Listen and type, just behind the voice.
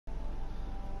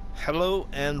Hello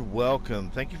and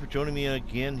welcome. Thank you for joining me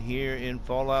again here in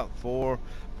Fallout 4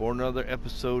 for another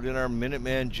episode in our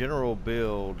Minuteman General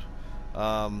build.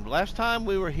 Last time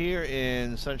we were here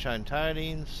in Sunshine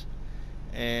Tidings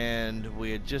and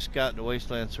we had just got the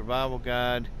Wasteland Survival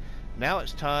Guide. Now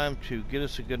it's time to get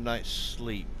us a good night's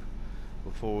sleep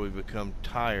before we become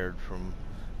tired from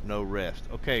no rest.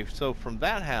 Okay, so from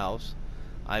that house,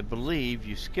 I believe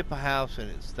you skip a house and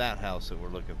it's that house that we're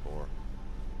looking for.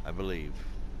 I believe.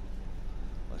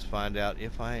 Let's find out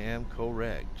if I am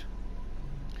correct.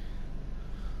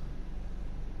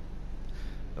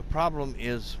 The problem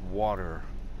is water.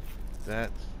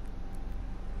 That's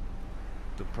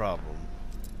the problem.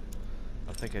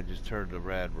 I think I just heard the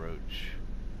rad roach.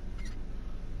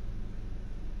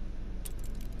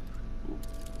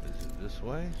 Is it this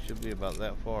way? Should be about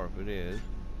that far if it is.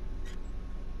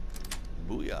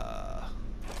 Booyah.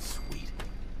 Sweet.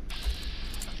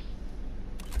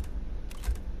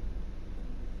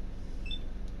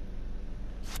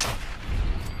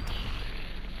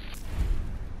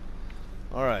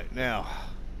 Alright, now.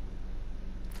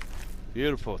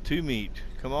 Beautiful. 2 meat.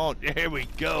 Come on. There we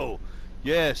go.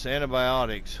 Yes,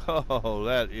 antibiotics. Oh,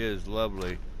 that is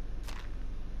lovely.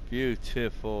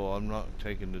 Beautiful. I'm not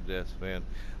taking the death fan.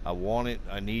 I want it.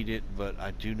 I need it. But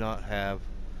I do not have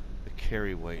the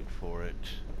carry weight for it.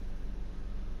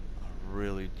 I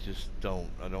really just don't.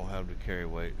 I don't have the carry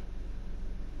weight.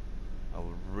 I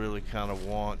would really kind of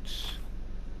want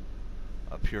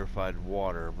a purified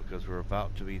water because we're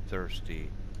about to be thirsty.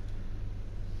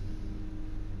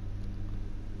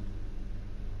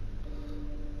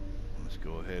 Let's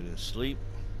go ahead and sleep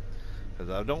because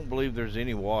I don't believe there's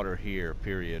any water here,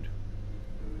 period.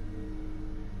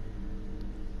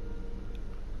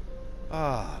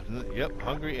 Yep,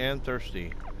 hungry and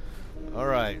thirsty.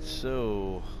 Alright,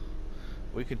 so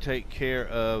we can take care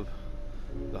of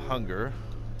the hunger.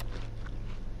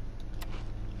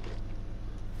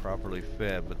 Properly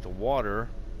fed, but the water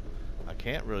I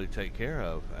can't really take care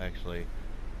of, actually.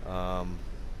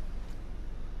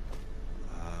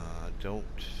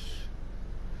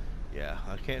 Yeah,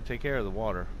 I can't take care of the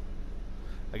water.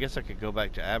 I guess I could go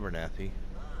back to Abernathy.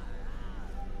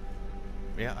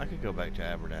 Yeah, I could go back to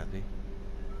Abernathy.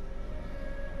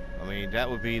 I mean, that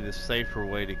would be the safer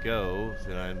way to go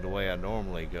than the way I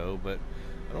normally go, but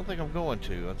I don't think I'm going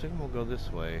to. I think I'm gonna go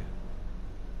this way.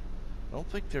 I don't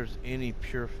think there's any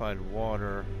purified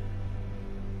water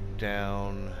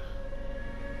down.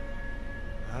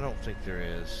 I don't think there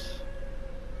is.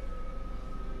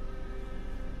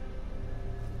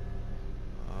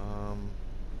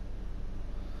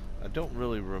 I don't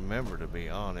really remember, to be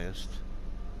honest.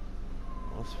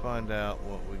 Let's find out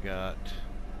what we got.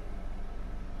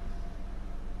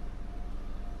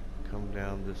 Come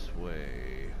down this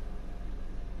way.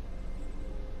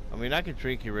 I mean, I could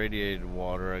drink irradiated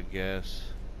water, I guess,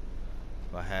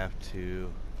 if I have to.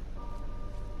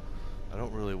 I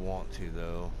don't really want to,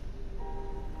 though.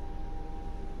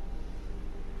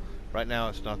 Right now,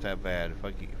 it's not that bad.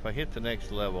 If I hit the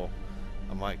next level,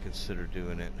 I might consider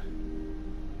doing it.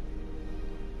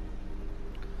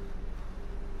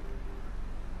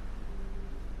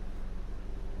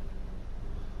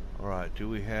 Alright, do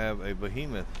we have a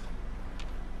behemoth?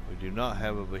 We do not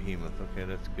have a behemoth. Okay,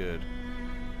 that's good.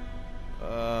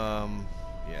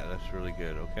 Yeah, that's really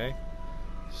good. Okay,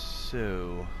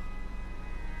 so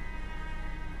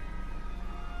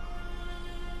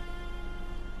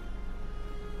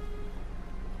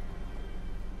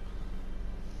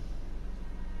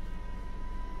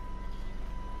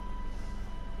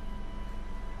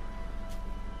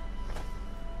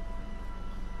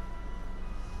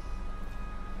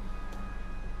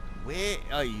where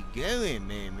are you going,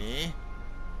 man?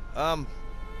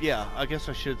 Yeah, I guess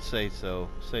I should say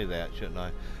that, shouldn't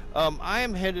I? I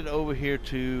am headed over here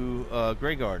to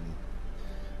Grey Garden.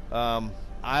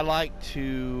 I like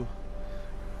to,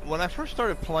 when I first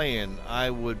started playing, I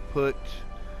would put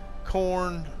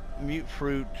corn, mute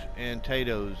fruit, and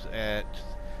potatoes at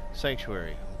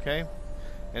Sanctuary, okay?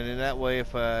 And in that way,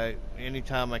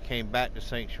 anytime I came back to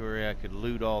Sanctuary, I could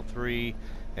loot all 3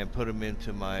 and put them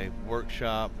into my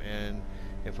workshop. And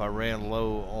if I ran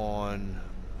low on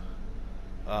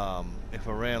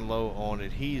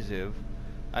adhesive,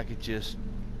 I could just,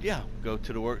 yeah, go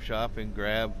to the workshop and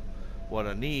grab what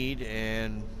I need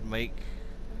and make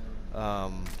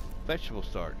vegetable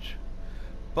starch.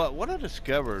 But what I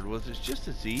discovered was it's just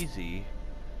as easy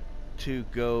to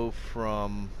go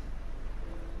from,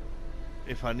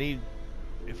 if I need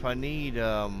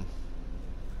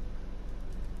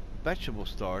vegetable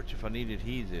starch, if I need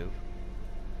adhesive,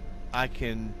 I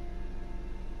can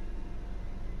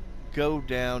go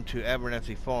down to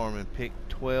Abernathy Farm and pick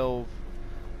 12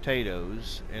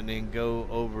 potatoes, and then go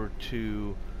over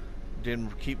to,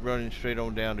 then keep running straight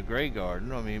on down to Grey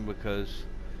Garden. I mean, because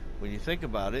when you think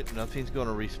about it, nothing's going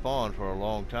to respawn for a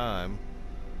long time.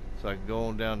 So I can go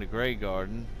on down to Grey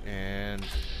Garden and...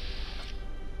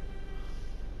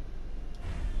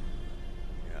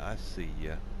 Yeah, I see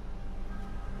ya.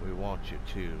 We want you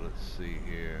too. Let's see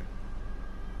here.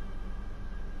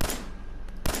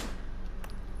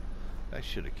 That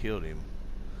should have killed him.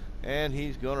 And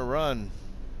he's gonna run.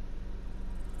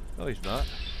 No, he's not.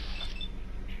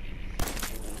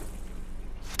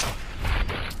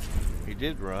 He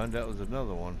did run. That was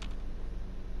another one.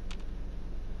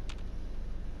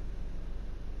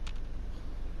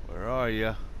 Where are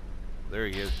you? There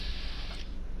he is.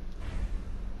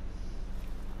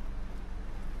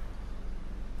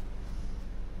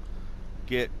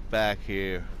 Get back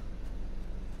here.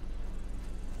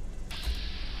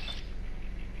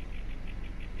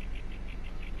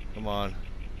 Come on.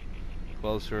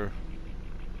 Closer.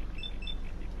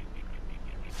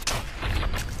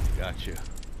 Gotcha.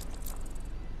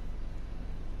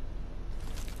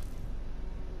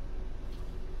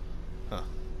 Huh.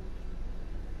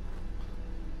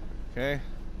 Okay.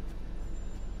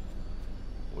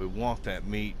 We want that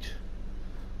meat.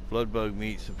 Blood bug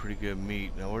meat's some pretty good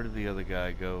meat. Now where did the other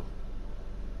guy go?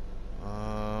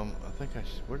 I think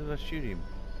where did I shoot him?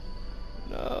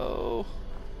 No.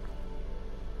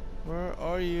 Where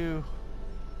are you?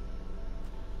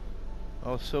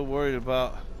 I was so worried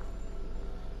about...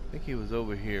 I think he was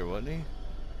over here, wasn't he?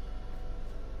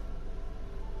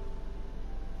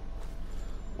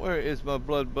 Where is my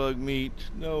blood bug meat?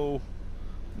 No.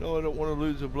 No, I don't want to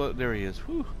lose the blood. There he is.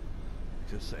 Whew.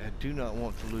 Just, I do not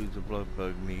want to lose the blood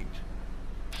bug meat.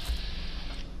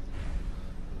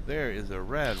 There is a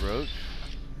rad roach.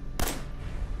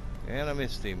 And I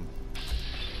missed him.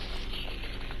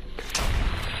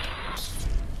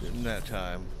 Didn't that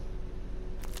time.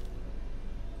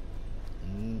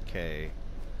 Okay.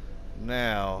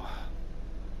 Now,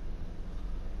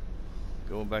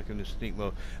 going back into sneak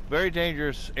mode. Very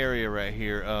dangerous area right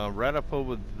here. Right up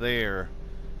over there.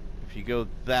 If you go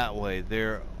that way,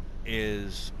 there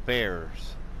is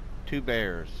bears. 2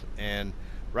 bears. And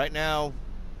right now,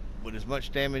 with as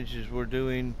much damage as we're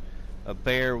doing, a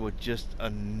bear would just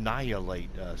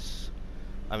annihilate us.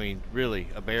 I mean, really,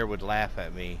 a bear would laugh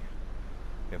at me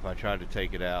if I tried to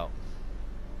take it out.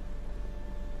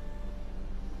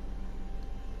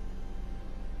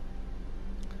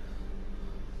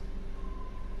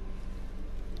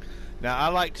 Now I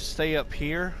like to stay up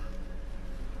here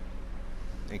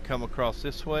and come across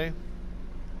this way.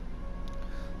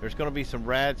 There's going to be some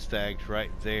rad stags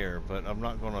right there, but I'm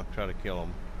not going to try to kill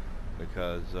them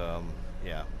because,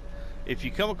 yeah. If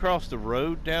you come across the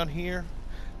road down here,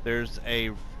 there's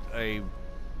a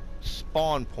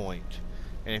spawn point,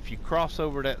 and if you cross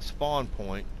over that spawn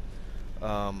point,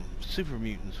 super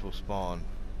mutants will spawn.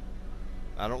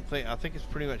 I think it's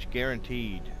pretty much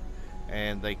guaranteed,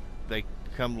 and they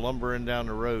come lumbering down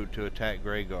the road to attack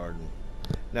Grey Garden.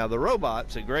 Now the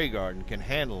robots at Grey Garden can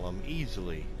handle them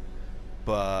easily,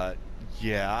 but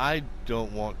yeah, I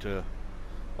don't want to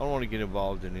get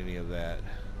involved in any of that.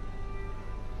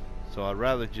 So I'd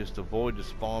rather just avoid the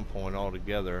spawn point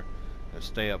altogether and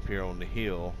stay up here on the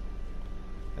hill,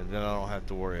 and then I don't have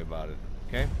to worry about it.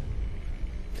 Okay?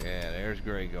 Yeah, there's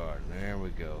Grey Garden. There we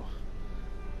go.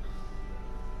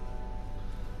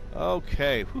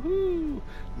 Okay, woohoo!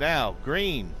 Now,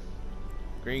 green.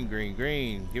 Green, green,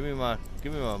 green. Give me my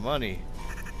money,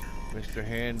 Mr.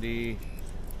 Handy.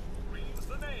 Green's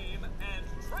the name and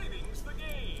trading's the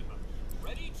game.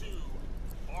 Ready to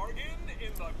bargain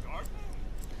in the garden?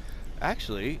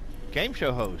 Actually, game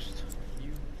show host.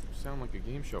 You sound like a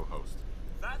game show host.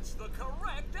 That's the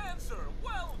correct answer.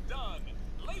 Well done.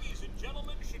 Ladies and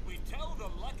gentlemen, should we tell the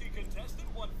lucky contestant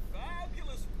what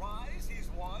fabulous prize he's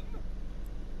won?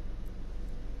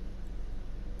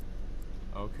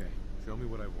 Okay, show me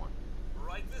what I want.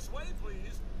 Right this way,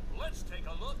 please. Let's take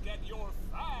a look at your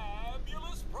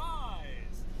fabulous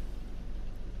prize.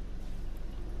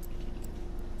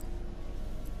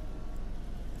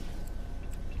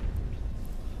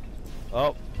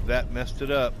 Oh, that messed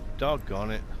it up.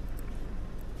 Doggone it.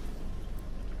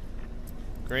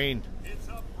 Green. It's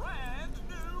a brand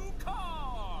new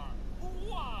car!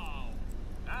 Wow!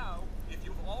 Now, if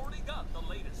you've already got the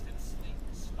latest in sleek,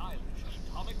 stylish,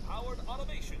 atomic-powered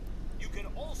automation, you can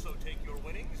also take your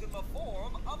winnings in the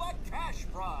form of a cash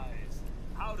prize.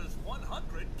 How does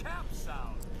 100 caps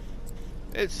sound?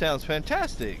 It sounds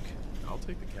fantastic. I'll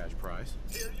take the cash prize.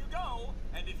 Here you go!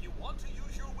 And if you want to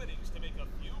use your winnings to make a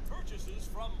few purchases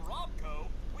from Robco,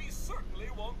 we certainly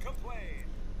won't complain.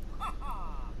 Ha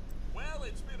ha! Well,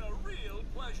 it's been a real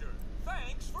pleasure.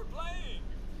 Thanks for playing.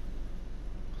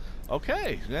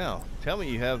 Okay, now tell me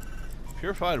you have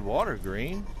purified water,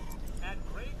 Green. At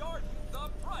Grey Garden, the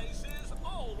price is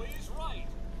always right.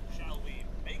 Shall we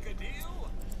make a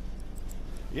deal?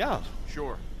 Yeah.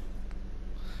 Sure.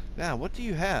 Now, what do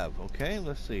you have? Okay,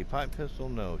 let's see. Pipe pistol,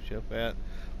 no. Chef hat,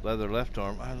 leather left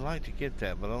arm. I'd like to get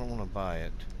that, but I don't want to buy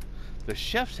it. The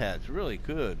chef's hat's really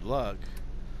good. Luck.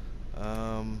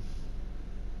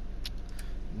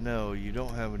 No, you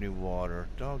don't have any water.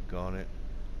 Doggone it.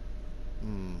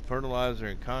 Fertilizer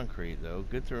and concrete, though.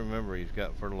 Good to remember he's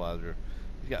got fertilizer.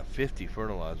 He's got 50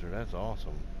 fertilizer. That's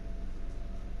awesome.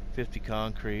 50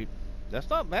 concrete. That's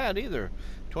not bad either.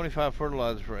 25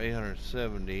 fertilizer for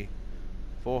 870.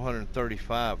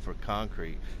 435 for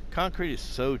concrete. Concrete is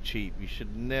so cheap. You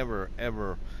should never,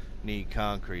 ever need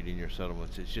concrete in your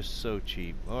settlements. It's just so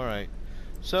cheap. Alright.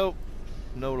 So,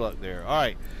 no luck there.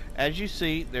 Alright. As you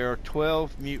see, there are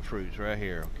 12 mute fruits right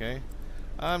here, okay?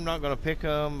 I'm not going to pick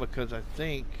them because I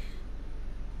think,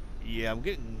 yeah,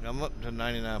 I'm up to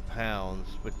 99 pounds,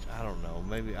 but I don't know.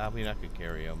 Maybe, I mean, I could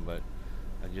carry them, but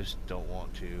I just don't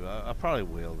want to. I probably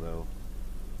will, though.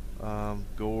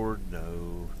 Gourd,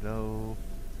 no.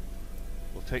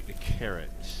 We'll take the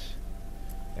carrots.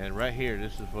 And right here,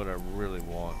 this is what I really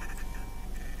want,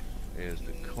 is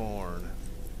the corn.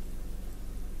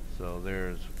 So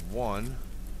there's 1,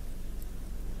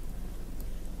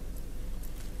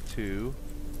 2,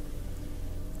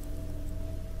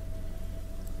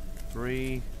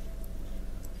 3,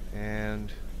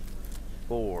 and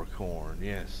 4 corn,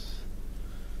 yes.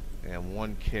 And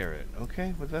 1 carrot.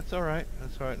 Okay, but that's alright.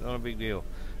 That's alright, not a big deal.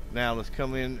 Now let's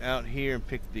come in out here and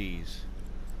pick these.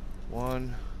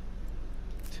 1,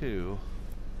 2,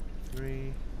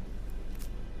 3.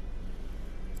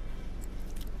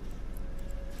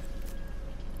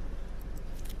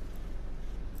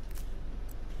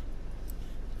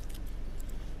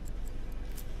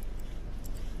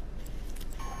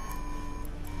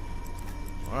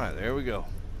 Alright, there we go.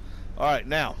 Alright,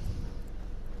 now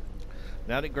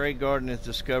that Grey Garden is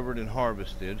discovered and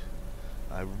harvested,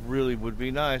 I really would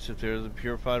be nice if there's a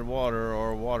purified water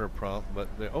or a water pump, but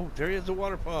oh, there is a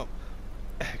water pump.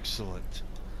 Excellent.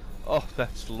 Oh,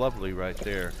 that's lovely right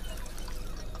there.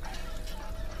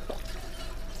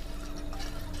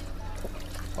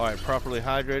 Alright, properly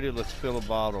hydrated. Let's fill a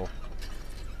bottle.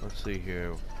 Let's see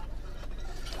here.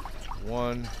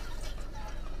 1,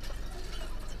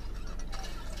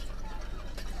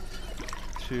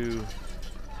 2,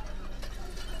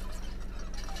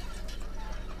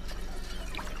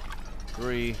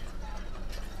 3,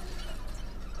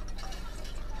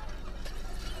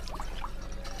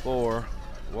 4,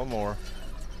 1 more,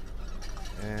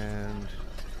 and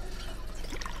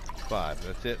 5.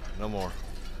 That's it, no more.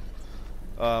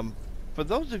 For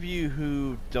those of you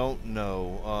who don't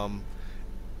know,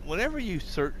 whenever you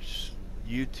search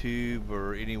YouTube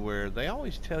or anywhere, they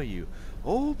always tell you,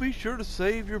 oh, be sure to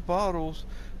save your bottles.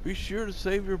 Be sure to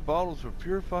save your bottles for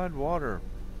purified water.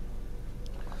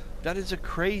 That is a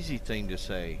crazy thing to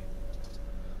say.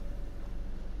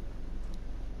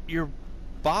 Your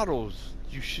bottles,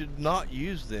 you should not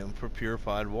use them for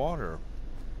purified water.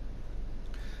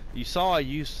 You saw I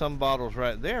used some bottles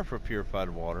right there for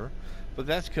purified water, but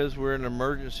that's because we're in an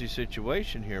emergency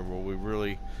situation here where we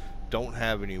really don't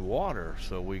have any water,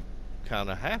 so we kind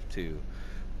of have to.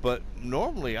 But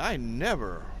normally I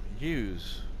never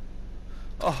use,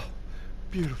 oh,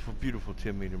 beautiful, beautiful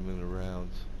 10mm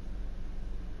rounds.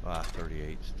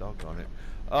 38s, doggone it.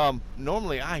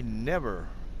 Normally I never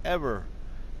ever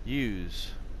use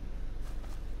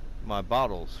my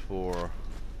bottles for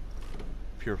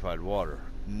purified water.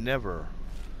 Never.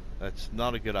 That's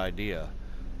not a good idea,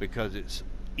 because it's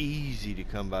easy to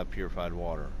come by purified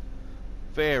water.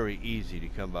 Very easy to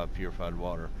come by purified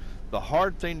water. The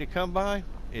hard thing to come by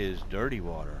is dirty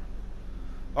water.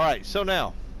 Alright, so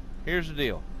now here's the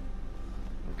deal.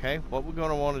 Okay, what we're going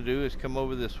to want to do is come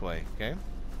over this way, okay?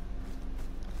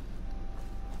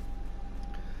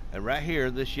 And right here,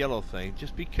 this yellow thing,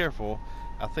 just be careful.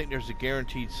 I think there's a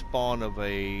guaranteed spawn of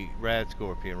a rad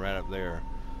scorpion right up there.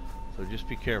 So just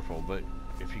be careful. But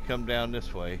if you come down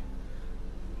this way,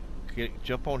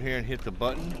 jump on here and hit the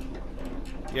button.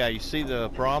 Yeah, you see the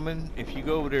Brahmin? If you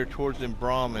go over there towards them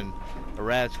Brahmin, a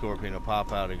rad scorpion will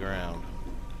pop out of the ground.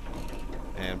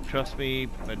 And trust me,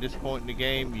 at this point in the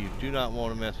game, you do not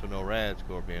want to mess with no rad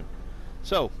scorpion.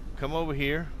 So, come over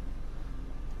here,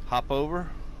 hop over.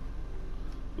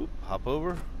 Hop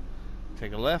over,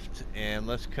 take a left, and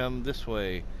let's come this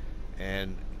way.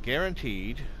 And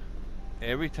guaranteed,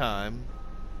 every time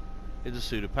is a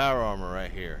suit of power armor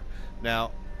right here.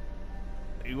 Now,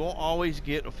 you won't always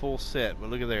get a full set, but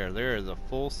look at there. There is a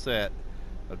full set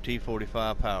of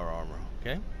T-45 power armor,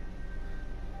 okay?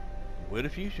 With a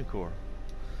fusion core.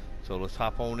 So let's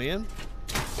hop on in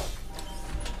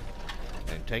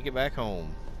and take it back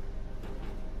home.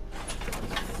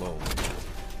 Boom.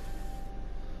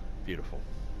 Beautiful.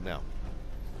 Now,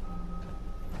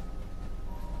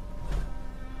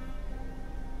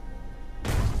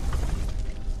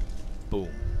 boom.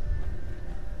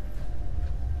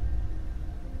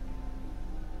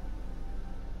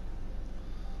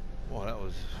 Well, that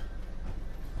was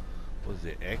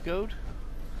it echoed?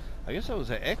 I guess that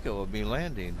was an echo of me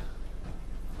landing.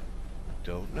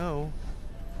 Don't know.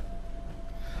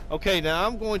 Okay, now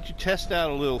I'm going to test out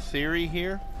a little theory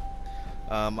here.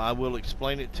 I will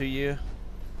explain it to you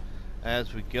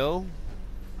as we go.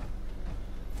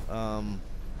 But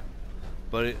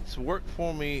it's worked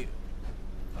for me.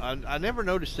 I never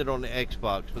noticed it on the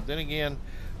Xbox, but then again,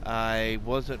 I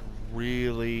wasn't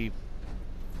really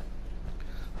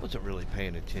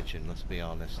paying attention, let's be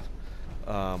honest.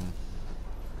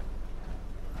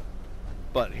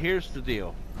 But here's the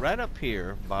deal. Right up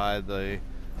here by the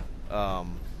oh,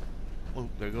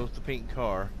 there goes the pink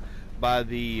car. By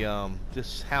the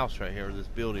this house right here, this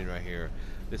building right here,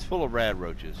 it's full of rad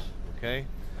roaches, okay?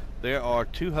 There are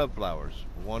 2 hub flowers,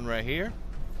 one right here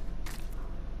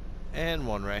and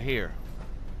one right here.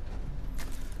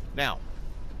 Now,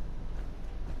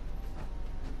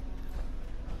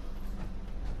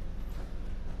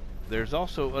 there's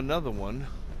also another one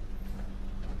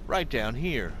right down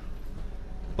here.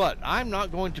 But I'm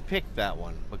not going to pick that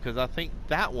one because I think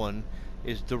that one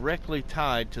is directly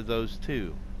tied to those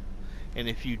 2. And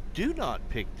if you do not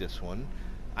pick this one,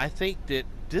 I think that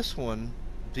this one,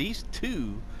 these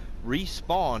 2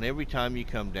 respawn every time you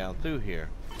come down through here.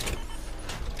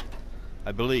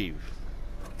 I believe.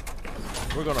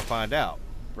 We're going to find out.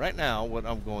 Right now, what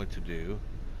I'm going to do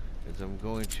is I'm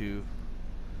going to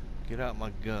get out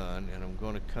my gun and I'm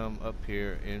going to come up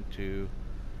here into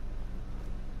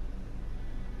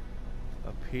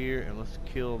up here and let's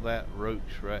kill that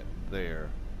roach right there.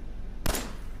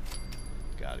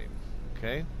 Got him.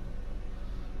 Okay.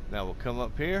 Now we'll come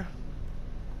up here,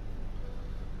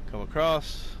 come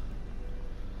across,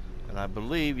 and I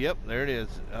believe, yep, there it is.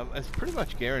 It's pretty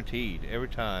much guaranteed every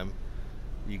time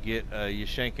you get you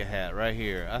shank a hat right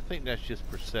here. I think that's just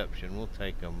perception. We'll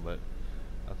take them, but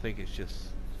I think it's just.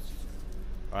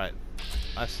 All right,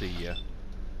 I see ya.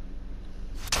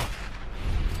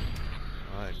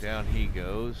 All right, down he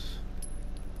goes.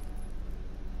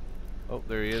 Oh,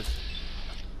 there he is.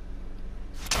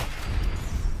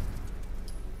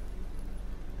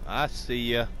 I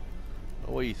see ya.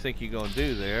 What do you think you're gonna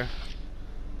do there?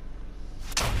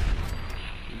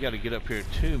 You gotta get up here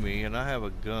to me, and I have a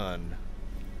gun.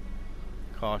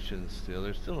 Caution still.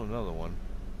 There's still another one.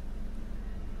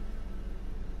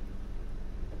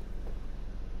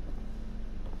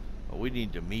 Oh, we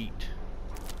need to meet.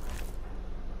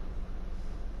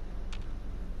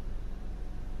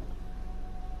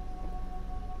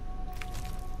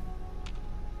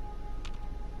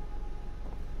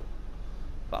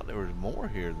 Thought there was more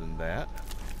here than that.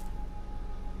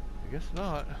 I guess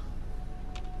not.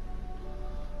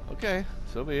 Okay,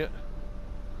 so be it.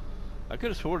 I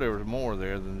could have swore there was more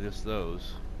there than just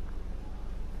those.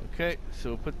 Okay, so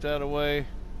we'll put that away.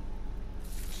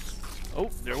 Oh,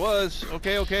 there was.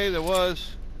 Okay, okay, there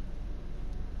was.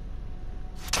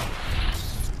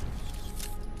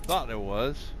 Thought there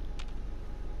was.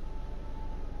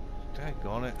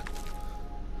 Daggone it.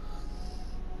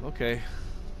 Okay.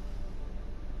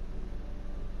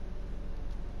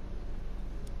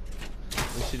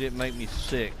 At least it didn't make me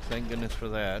sick. Thank goodness for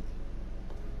that.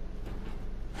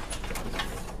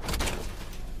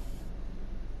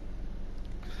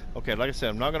 Okay, like I said,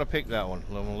 I'm not going to pick that one.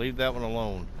 I'm going to leave that one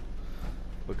alone.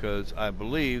 Because I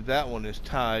believe that one is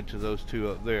tied to those 2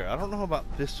 up there. I don't know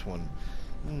about this one.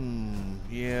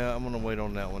 Yeah, I'm going to wait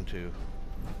on that one too.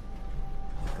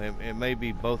 It may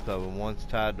be both of them. One's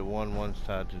tied to one, one's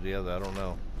tied to the other. I don't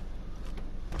know.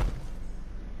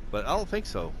 But I don't think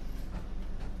so.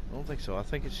 I don't think so. I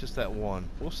think it's just that one.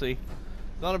 We'll see.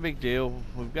 Not a big deal.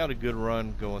 We've got a good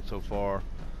run going so far.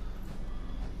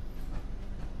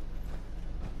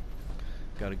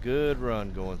 Got a good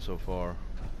run going so far.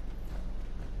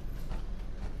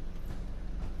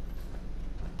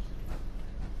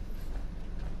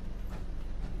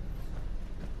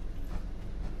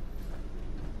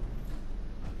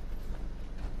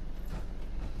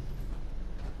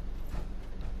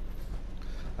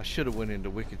 I should have went into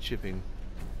Wicked Shipping.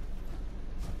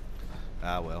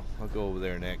 Ah well, I'll go over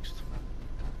there next.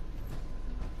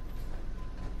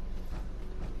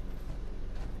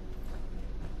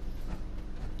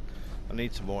 I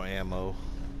need some more ammo.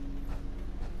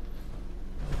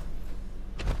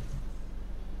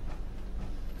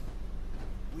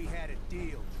 We had a deal,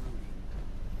 Trudy.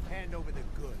 Hand over the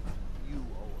goods. You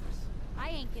owe us. I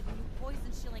ain't giving you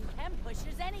poison-shilling chem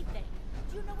pushers anything.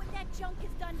 Do you know what that junk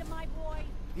has done to my boy?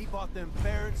 He bought them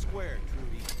fair and square,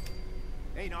 Trudy.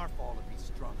 Ain't our fault if he's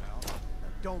strung out. Now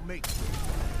don't make me.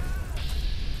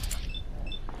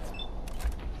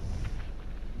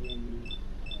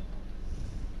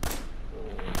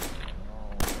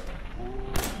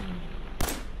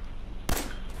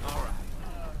 All right.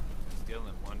 Still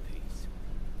in one piece.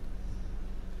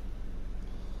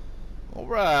 All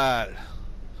right.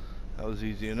 That was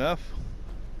easy enough.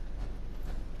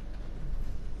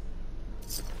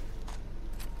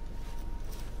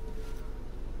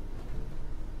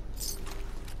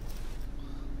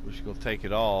 We're just gonna take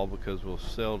it all because we'll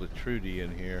sell to Trudy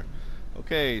in here.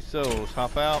 Okay, so let's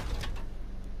hop out.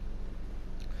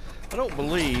 I don't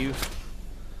believe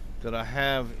that I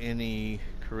have any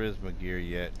charisma gear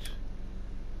yet.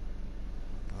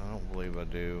 I don't believe I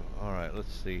do. Alright,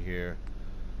 let's see here.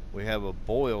 We have a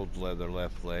boiled leather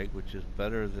left leg, which is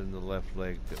better than the left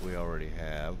leg that we already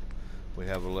have. We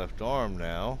have a left arm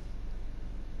now.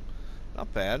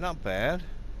 Not bad, not bad.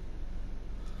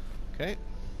 Okay.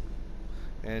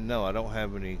 And no, I don't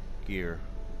have any gear.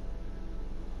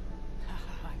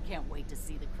 I can't wait to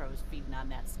see the crows feeding on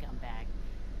that scumbag.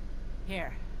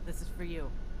 Here, this is for you.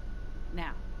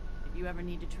 Now, if you ever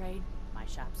need to trade, my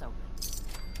shop's open.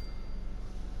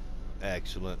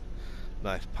 Excellent.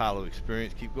 Nice pile of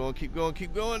experience. Keep going, keep going,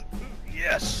 keep going.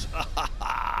 Yes!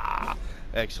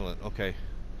 Excellent. Okay.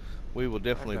 We will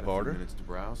definitely I've got a few barter. minutes to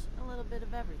browse. A little bit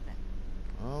of everything.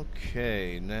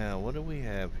 Okay, now what do we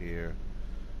have here?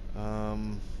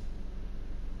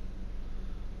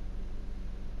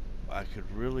 I could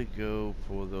really go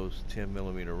for those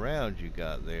 10mm rounds you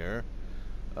got there.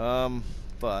 But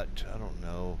I don't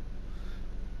know.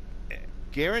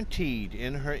 Guaranteed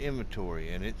in her inventory,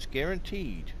 and it's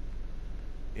guaranteed,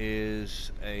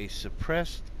 is a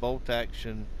suppressed bolt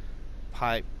action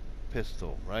pipe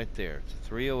pistol right there. It's a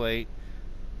 308.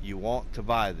 You want to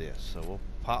buy this, so we'll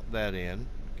pop that in.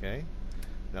 Okay,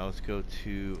 now let's go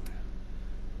to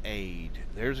aid.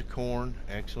 There's a corn.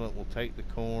 Excellent. We'll take the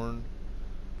corn.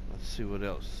 Let's see what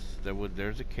else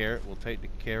there's a carrot. We'll take the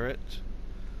carrot.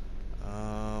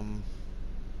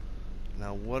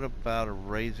 Now what about a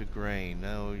razor grain?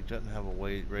 No, he doesn't have a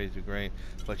razor grain,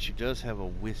 but she does have a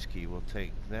whiskey. We'll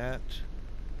take that.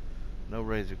 No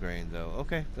razor grain though.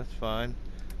 Okay, that's fine.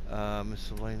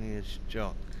 Miscellaneous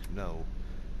junk. No.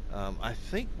 I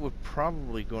think we're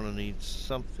probably going to need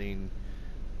something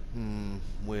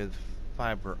with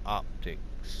fiber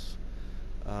optics.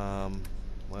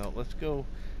 Well, let's go.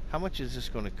 How much is this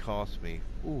going to cost me?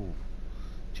 Ooh,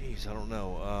 geez, I don't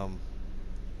know.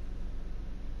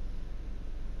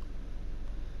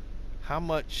 How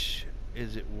much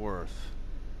is it worth?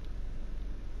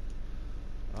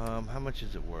 How much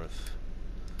is it worth?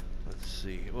 Let's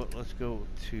see. Well, let's go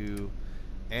to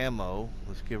ammo.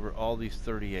 Let's give her all these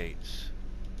 38s.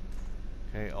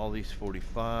 Okay, all these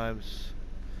 45s.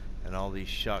 And all these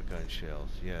shotgun shells.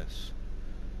 Yes.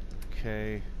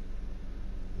 Okay.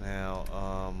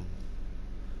 Now,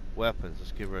 weapons.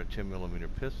 Let's give her a 10mm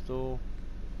pistol.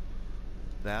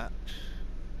 That.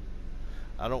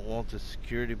 I don't want the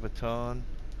security baton.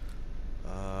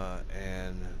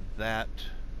 And that.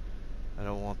 I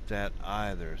don't want that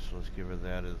either. So let's give her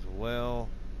that as well.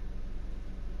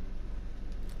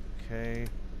 Okay.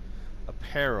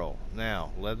 Apparel.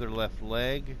 Now, leather left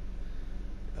leg.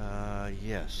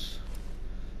 Yes.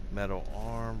 Metal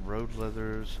arm, road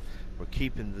leathers. We're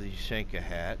keeping the Shanka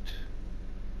hat.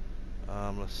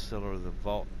 Let's sell her the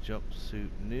vault jumpsuit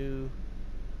new.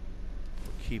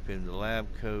 We're keeping the lab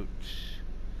coat.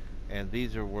 And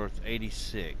these are worth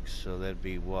 86, so that'd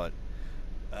be what?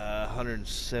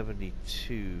 $172.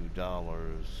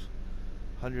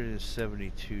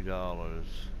 $172.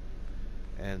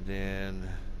 And then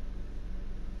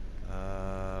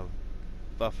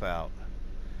buff out.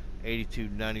 82,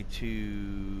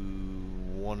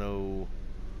 92, 10,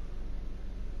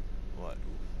 what?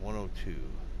 102.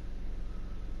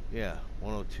 Yeah,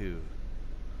 102.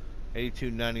 82,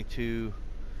 92,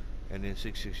 and then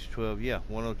 6612. Yeah,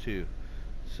 102.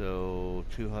 So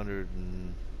 $202.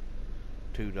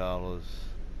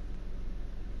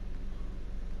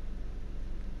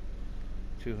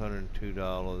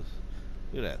 $202.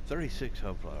 Look at that, 36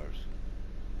 sunflowers.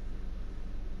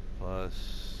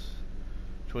 Plus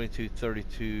 22,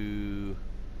 32,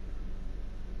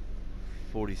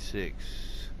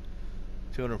 46.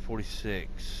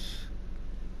 246.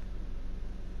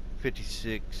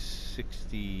 56,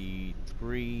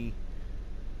 63,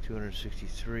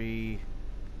 263,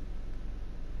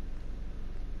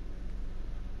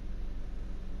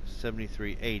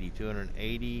 73, 80,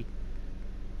 280.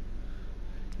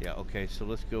 Yeah, okay, so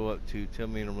let's go up to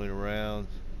 10mm rounds,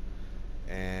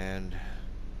 and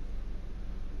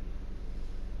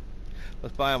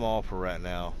let's buy them all for right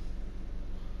now.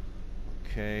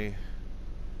 Okay,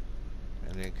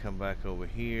 and then come back over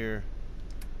here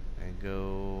and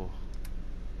go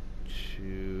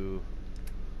to,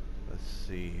 let's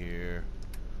see here,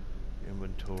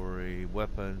 inventory,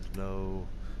 weapons, no,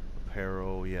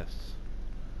 apparel, yes,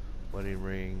 wedding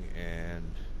ring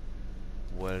and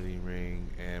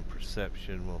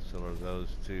perception, we'll sell her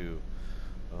those two.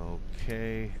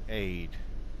 Okay, aid,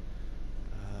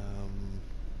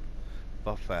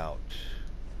 buff out,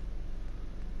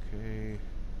 okay,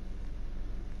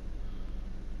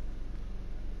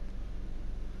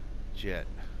 jet,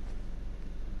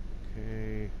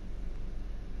 okay,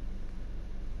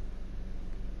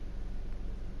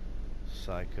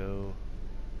 psycho,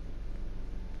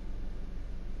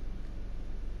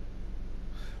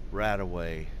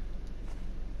 Radaway,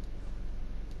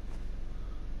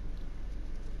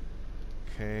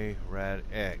 okay, Rad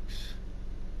X,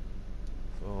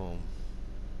 boom,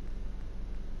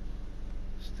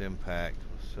 stim pack,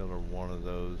 we'll sell her one of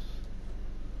those.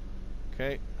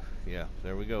 Okay, yeah,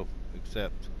 there we go,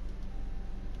 accept.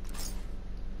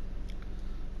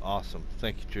 Awesome,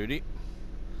 thank you, Trudy,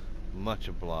 much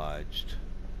obliged.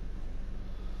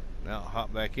 Now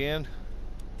hop back in.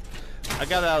 I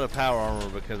got out of power armor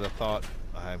because I thought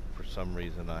for some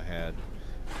reason I had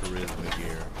charisma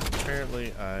gear.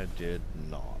 Apparently I did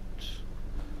not.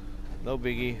 No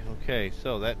biggie. Okay,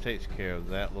 so that takes care of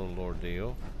that little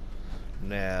ordeal.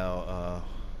 Now,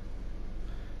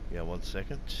 yeah, 1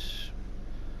 second.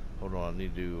 Hold on, I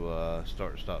need to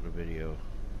stop the video.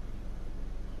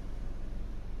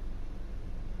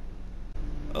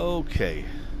 Okay.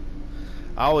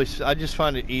 I just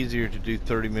find it easier to do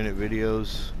 30-minute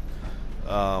videos.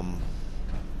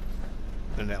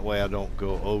 And that way I don't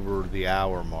go over the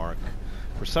hour mark.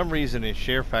 For some reason in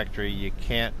Share Factory you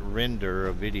can't render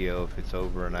a video if it's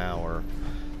over an hour,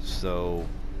 so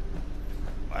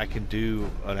I can do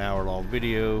an hour-long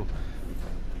video,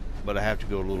 but I have to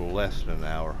go a little less than an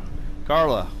hour.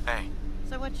 Carla. Hey.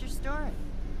 So what's your story?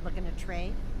 Looking to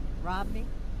trade? Rob me?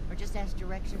 Or just ask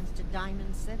directions to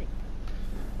Diamond City?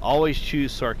 Always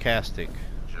choose sarcastic.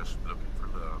 Just looking for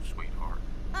love, sweetheart.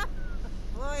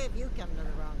 Boy, have you come to the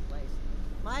wrong place.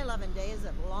 My loving days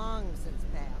have long since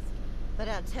passed. But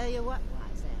I'll tell you what,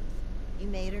 wise ass. You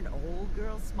made an old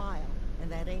girl smile,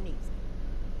 and that ain't easy.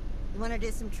 You want to do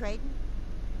some trading?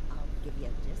 I'll give you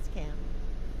a discount.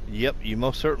 Yep, you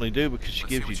most certainly do, because she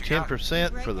gives you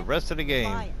 10% for the rest of the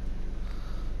game.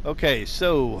 Okay,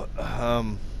 so,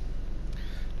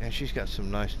 and she's got some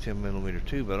nice 10mm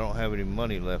too, but I don't have any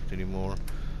money left anymore.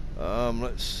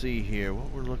 Let's see here.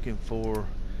 What we're looking for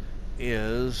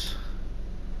is,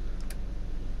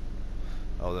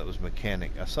 oh, that was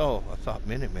mechanic. I thought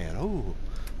Minuteman. Oh,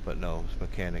 but no, it's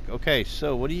mechanic. Okay,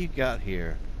 so what do you got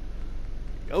here?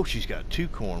 Oh, she's got 2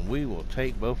 corn. We will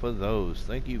take both of those.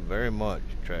 Thank you very much,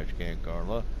 Trash Can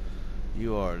Carla.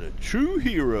 You are the true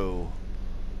hero.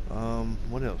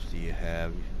 What else do you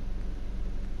have?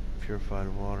 Purified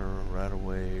water,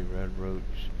 Radaway, red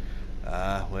roach.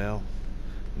 Well,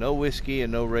 no whiskey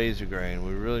and no razor grain.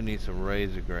 We really need some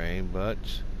razor grain, but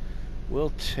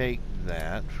we'll take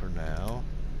that for now.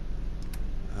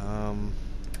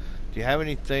 Do you have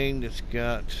anything that's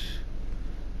got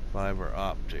fiber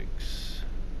optics?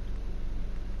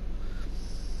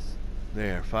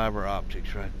 There, fiber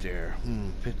optics right there.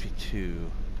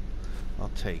 52. I'll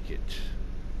take it.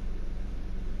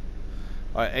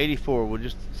 Alright, 84. We'll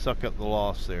just suck up the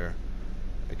loss there.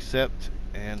 Accept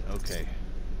and okay.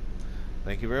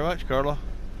 Thank you very much, Carla.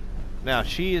 Now,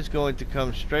 she is going to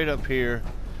come straight up here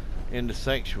into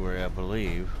Sanctuary, I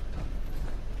believe.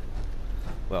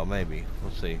 Well, maybe.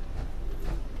 We'll see.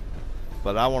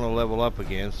 But I want to level up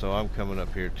again, so I'm coming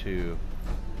up here too.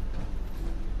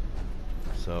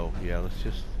 So, yeah, let's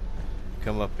just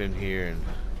come up in here and...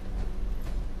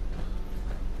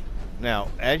 Now,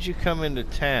 as you come into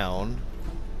town,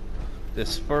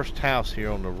 this first house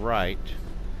here on the right,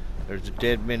 there's a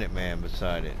dead Minuteman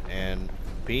beside it. And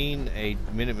being a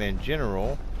Minuteman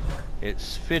General,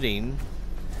 it's fitting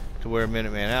to wear a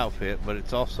Minuteman outfit, but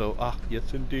it's also,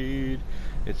 yes indeed,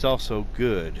 it's also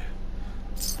good.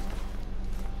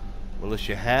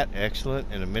 Militia hat, excellent,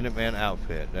 and a Minuteman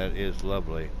outfit. That is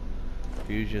lovely.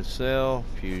 Fusion cell,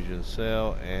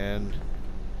 and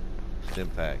stim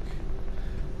pack.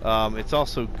 It's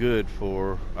also good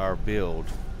for our build.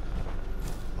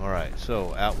 Alright,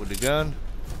 so out with the gun.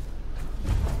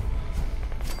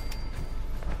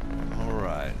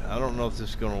 Alright, I don't know if this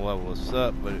is going to level us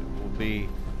up, but it will be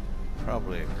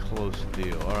probably a close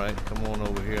deal. Alright, come on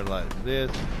over here like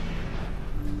this.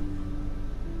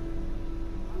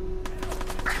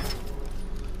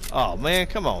 Oh man,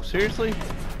 come on, seriously?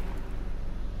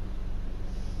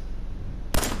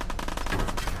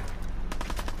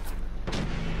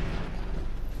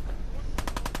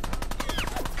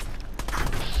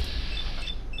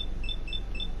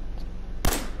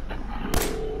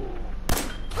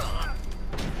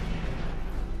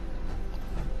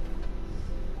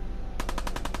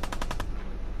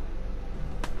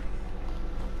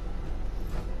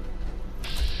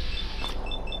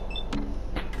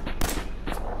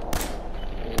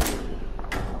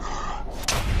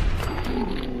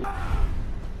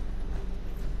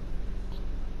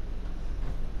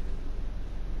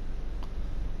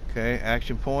 Okay,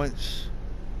 action points.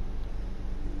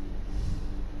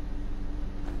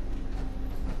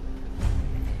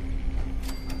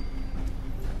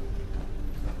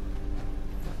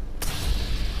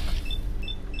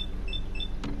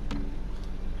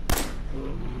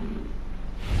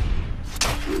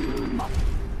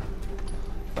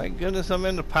 Thank goodness I'm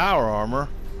in the power armor.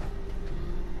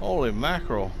 Holy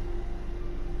mackerel.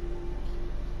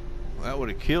 That would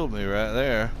have killed me right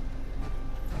there.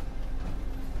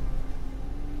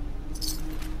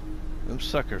 Them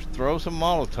suckers. Throw some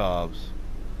Molotovs.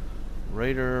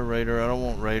 Raider, I don't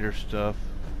want Raider stuff.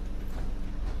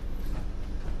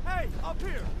 Hey, up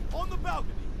here, on the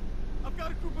balcony. I've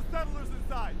got a group of settlers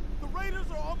inside. The raiders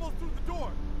are almost through the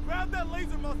door. Grab that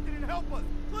laser musket and help us,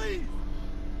 please.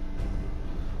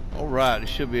 Alright, it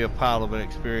should be a pile of an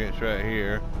experience right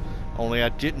here. Only I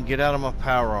didn't get out of my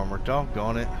power armor.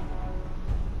 Doggone it.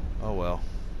 Oh well.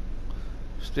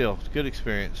 Still, it's good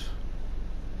experience.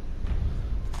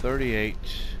 38.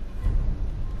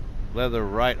 Leather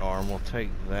right arm, we'll take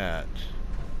that.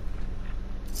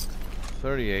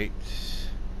 38.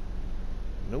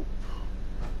 Nope.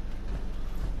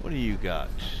 What do you got?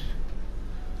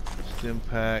 Stim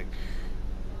pack.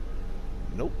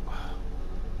 Nope.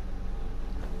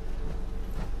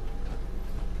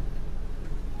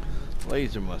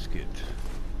 Laser musket.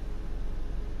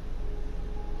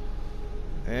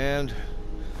 And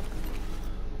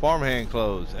farmhand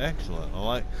clothes. Excellent. I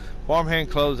like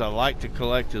farmhand clothes. I like to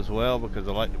collect as well because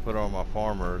I like to put on my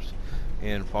farmers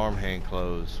in farmhand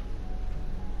clothes.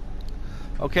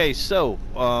 Okay, so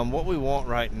what we want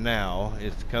right now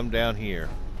is to come down here.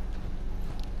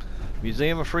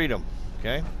 Museum of Freedom.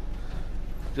 Okay,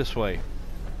 this way.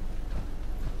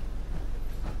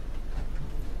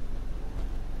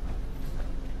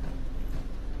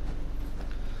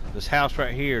 This house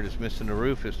right here that's missing the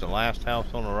roof is the last house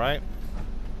on the right.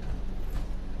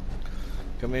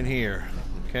 Come in here.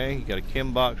 Okay, you got a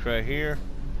chem box right here.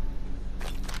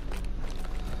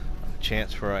 A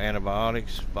chance for our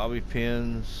antibiotics, bobby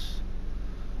pins.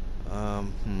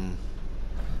 Now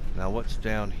what's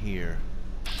down here?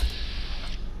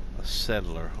 A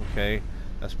settler. Okay,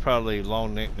 that's probably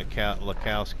Long Neck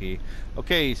Lakowski.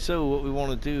 Okay, so what we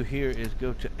want to do here is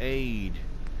go to aid,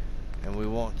 and we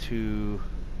want to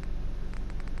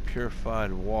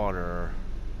purified water.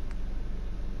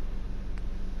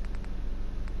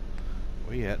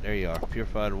 Where you at? There you are.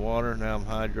 Purified water. Now I'm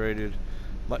hydrated.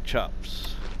 Mutt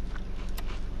chops.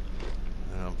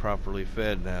 And I'm properly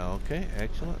fed now. Okay,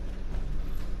 excellent.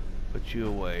 Put you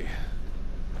away.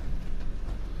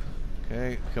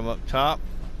 Okay, come up top.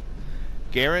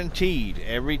 Guaranteed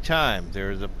every time there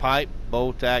is a pipe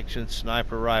bolt action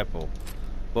sniper rifle.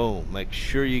 Boom. Make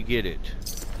sure you get it.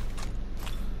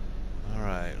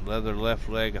 Alright, leather left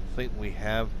leg. I think we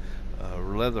have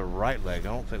leather right leg. I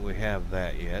don't think we have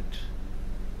that yet.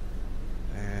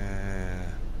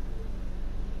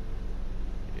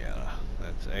 Yeah,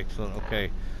 that's excellent. Okay,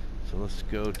 so let's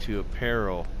go to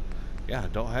apparel. Yeah, I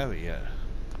don't have it yet.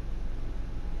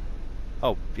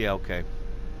 Oh, yeah, okay.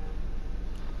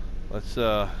 Let's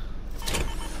hop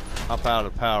out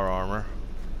of power armor.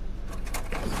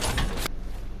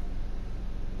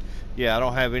 Yeah, I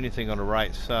don't have anything on the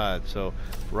right side, so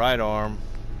right arm,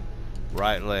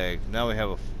 right leg. Now we have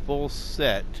a full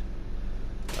set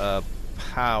of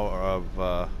power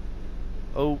of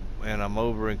oh, and I'm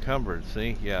over encumbered.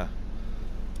 See, yeah,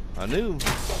 I knew.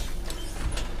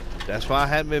 That's why I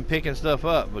hadn't been picking stuff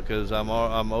up, because I'm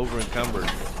over encumbered.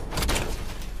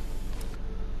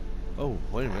 Oh,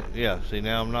 wait a minute. Yeah, see,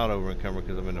 now I'm not over encumbered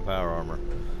because I'm in the power armor.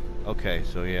 Okay,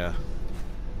 so yeah.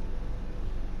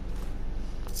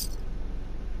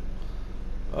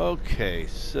 Okay,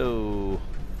 so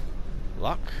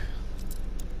Lock.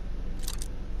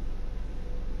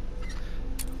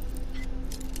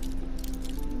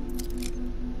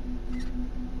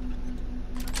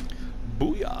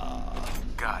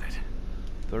 Booyah! Got it.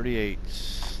 38,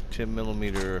 10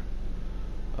 millimeter.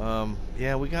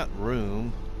 Yeah, we got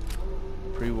room.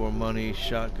 Pre-war money,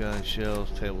 shotgun shells,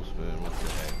 tablespoon. What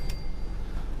the heck?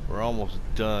 We're almost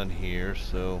done here,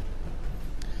 so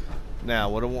now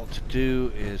what I want to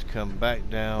do is come back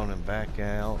down and back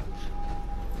out.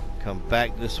 Come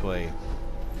back this way.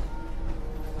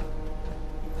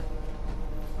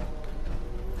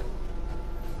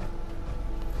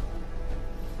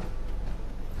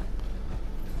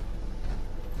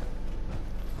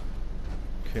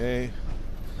 Okay,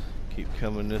 keep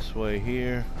coming this way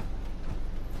here.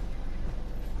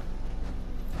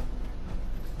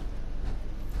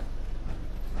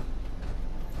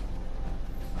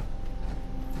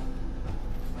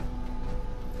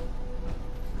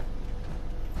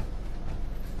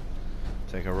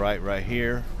 Take a right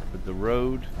here with the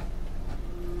road,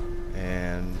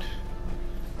 and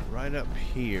right up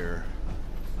here.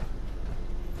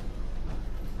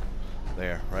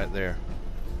 There, right there.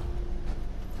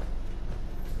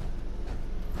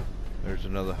 There's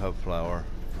another hub flower.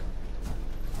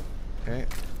 Okay.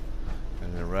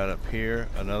 And then right up here,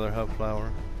 another hub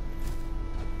flower.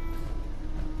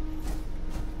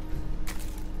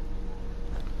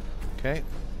 Okay.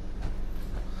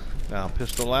 Now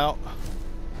pistol out.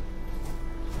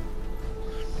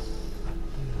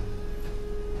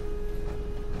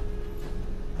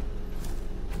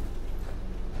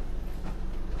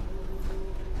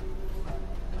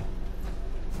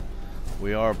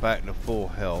 We are back to full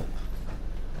health.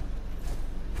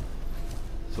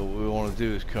 So what we want to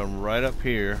do is come right up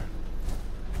here,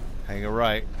 hang a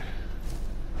right,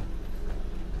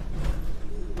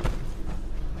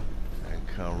 and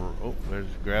come, oh, there's,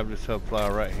 grab this hub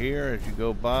flower right here as you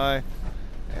go by,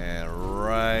 and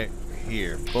right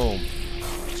here, boom.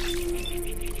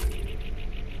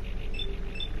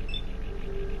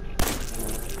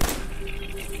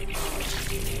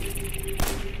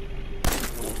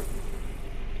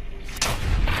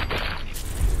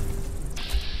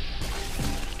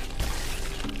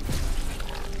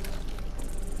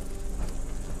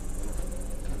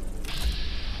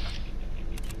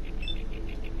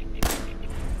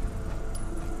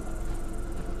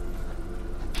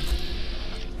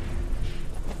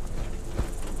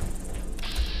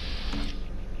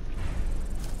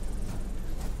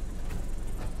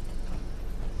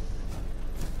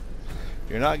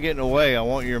 You're not getting away. I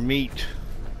want your meat.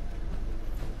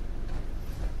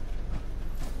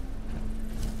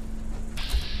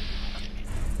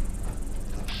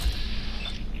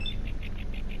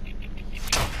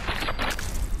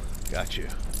 Got you.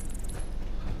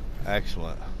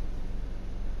 Excellent.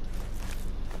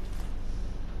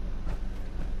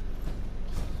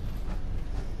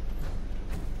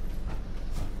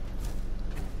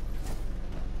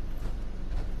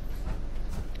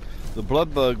 The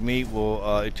blood bug meat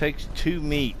will, it takes 2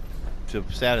 meat to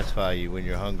satisfy you when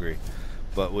you're hungry.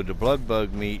 But with the blood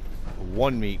bug meat,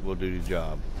 1 meat will do the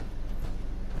job.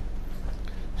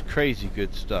 It's crazy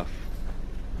good stuff.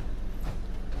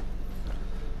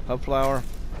 Hub flower.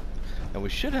 And we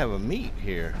should have a meat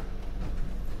here.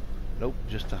 Nope,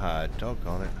 just a hide.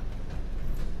 Doggone it.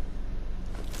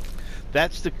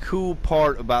 That's the cool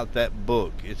part about that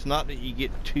book. It's not that you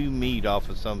get 2 meat off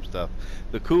of some stuff.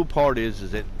 The cool part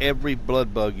is that every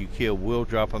blood bug you kill will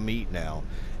drop a meat now.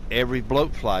 Every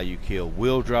bloatfly you kill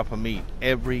will drop a meat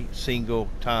every single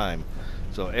time.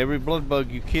 So every blood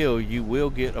bug you kill, you will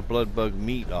get a blood bug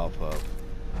meat off of.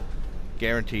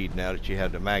 Guaranteed now that you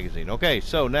have the magazine. Okay,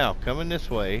 so now coming this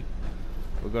way,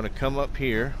 we're going to come up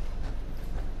here.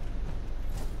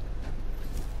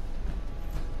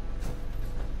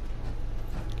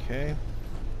 Okay.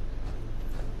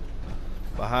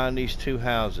 Behind these 2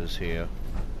 houses here,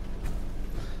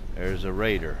 there's a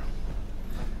raider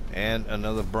and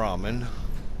another Brahmin,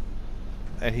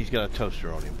 and he's got a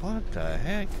toaster on him. What the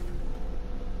heck?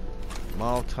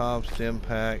 Molotov, stim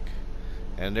pack,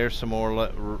 and there's some more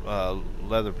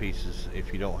leather pieces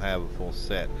if you don't have a full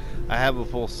set. I have a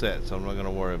full set, so I'm not going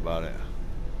to worry about it.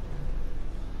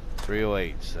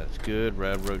 308s, that's good.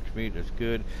 Red roach meat, that's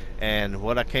good. And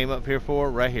what I came up here for,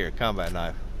 right here, combat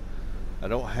knife. I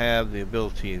don't have the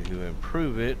ability to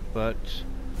improve it, but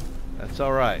that's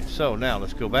alright. So now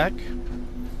let's go back.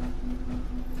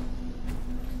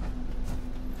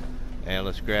 And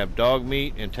let's grab dog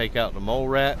meat and take out the mole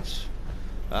rats.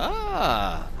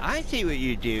 Ah, I see what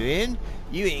you're doing.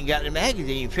 You ain't got the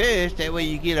magazine first, that way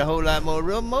you get a whole lot more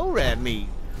real mole rat meat.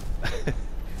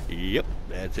 Yep,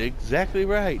 that's exactly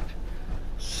right.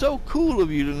 So cool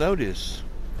of you to notice.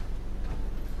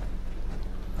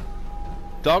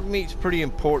 Dog meat's pretty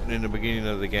important in the beginning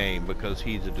of the game because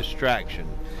he's a distraction.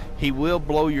 He will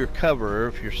blow your cover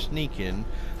if you're sneaking,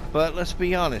 but let's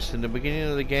be honest, in the beginning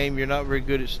of the game you're not very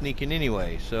good at sneaking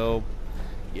anyway, so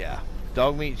yeah,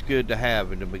 dog meat's good to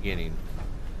have in the beginning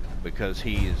because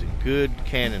he is a good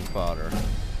cannon fodder.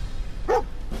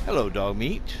 Hello, dog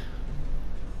meat.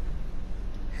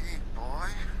 Hey, boy. What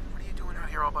are you doing out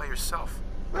here all by yourself?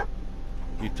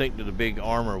 You'd think that the big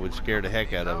armor would scare the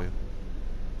heck out of him.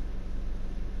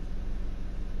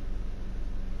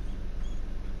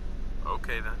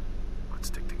 Okay, then. Let's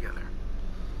stick together.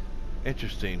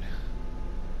 Interesting.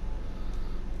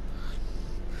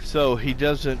 So he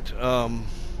doesn't,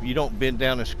 you don't bend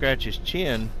down and scratch his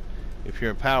chin if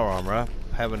you're in power armor. I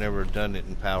haven't ever done it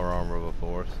in power armor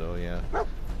before, so yeah.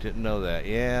 Didn't know that.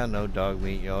 Yeah, no, dog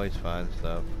meat, you always find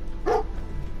stuff.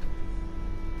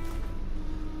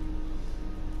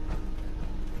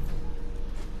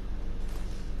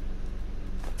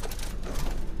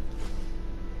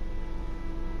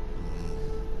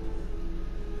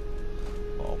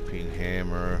 Ball peen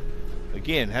hammer.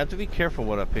 Again, have to be careful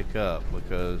what I pick up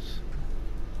because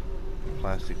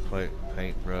plastic plate,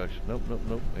 paintbrush. Nope, nope,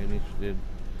 nope. Ain't interested.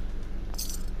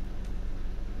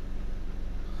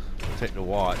 I'll take the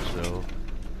watch though.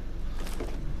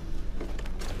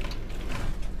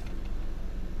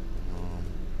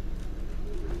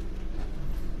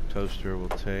 Toaster will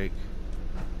take.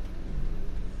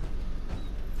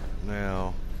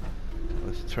 Now,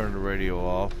 let's turn the radio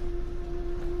off.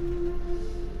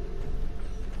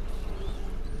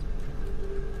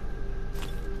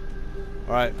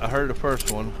 Alright, I heard the first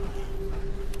one.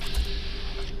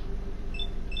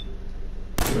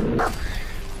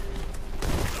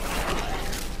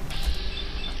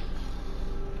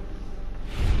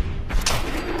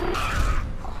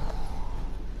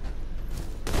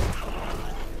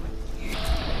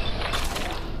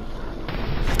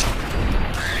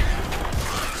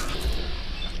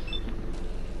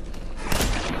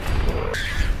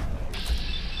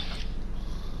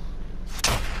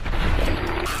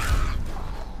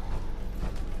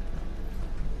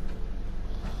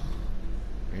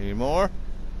 Any more?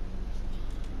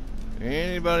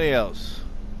 Anybody else?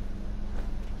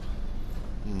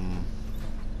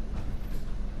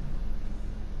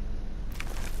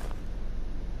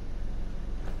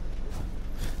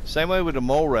 Same way with the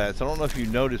mole rats. I don't know if you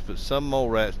noticed, but some mole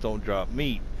rats don't drop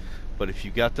meat. But if you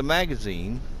got the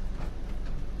magazine,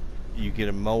 you get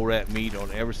a mole rat meat on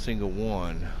every single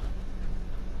one.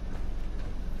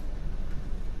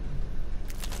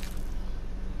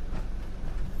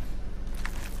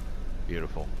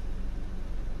 Beautiful.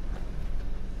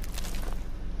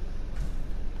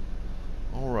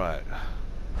 Alright.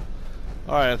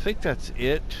 Alright, I think that's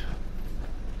it.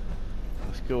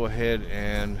 Let's go ahead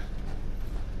and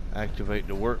activate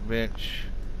the workbench.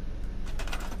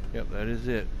 Yep, that is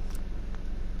it.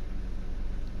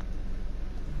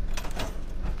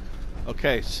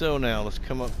 Okay, so now let's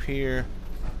come up here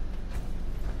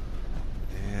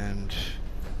and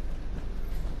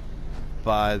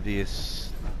by this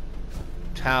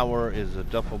tower is a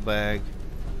duffel bag.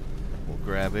 We'll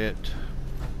grab it.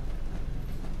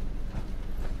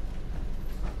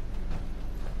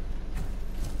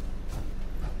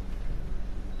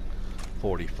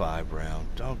 .45 round.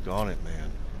 Doggone it,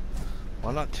 man.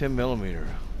 Why not 10 millimeter?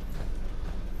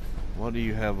 What do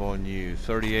you have on you?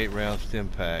 38 round stim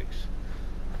packs.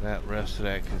 That rest of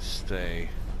that can stay.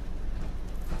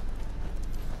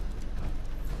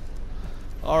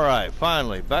 Alright,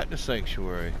 finally, back to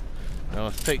Sanctuary. Now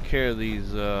let's take care of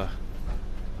these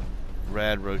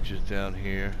rad roaches down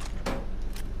here.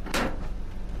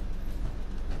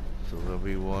 So there'll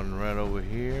be one right over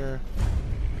here.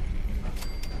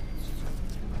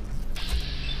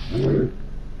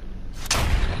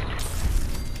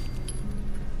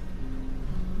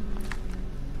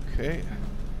 Okay.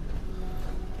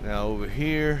 Now over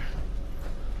here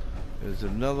is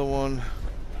another one.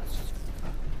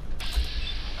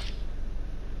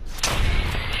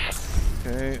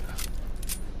 Okay.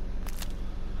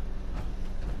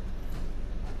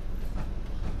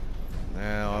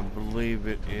 Now I believe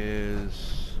it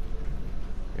is,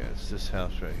 yeah, it's this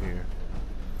house right here.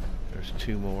 There's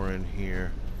two more in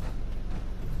here.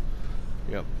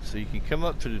 Yep, so you can come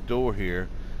up to the door here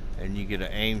and you get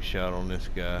an aim shot on this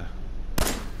guy.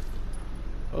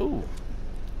 Oh,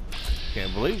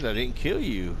 can't believe that didn't kill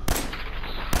you.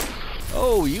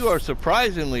 Oh, you are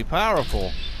surprisingly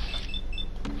powerful.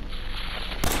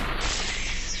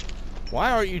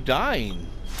 Why aren't you dying?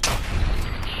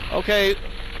 Okay,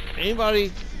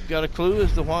 anybody got a clue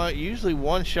as to why usually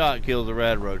one shot kills a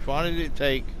rad roach? Why did it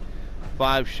take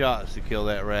 5 shots to kill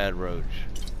that rad roach?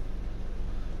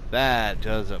 That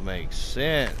doesn't make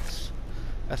sense.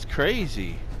 That's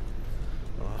crazy.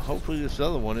 Hopefully this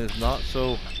other one is not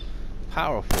so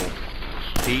powerful.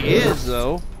 He is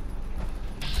though.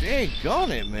 Dang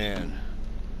it, man.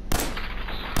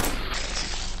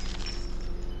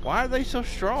 Why are they so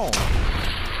strong?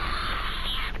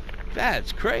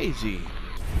 That's crazy.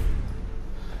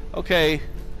 Okay,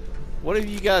 what have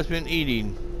you guys been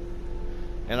eating?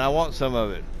 And I want some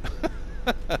of it.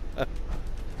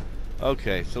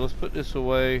 Okay, so let's put this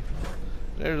away.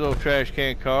 There's old trash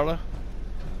can Carla.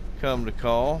 Come to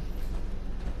call.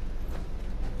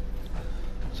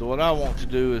 So what I want to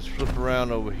do is flip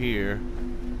around over here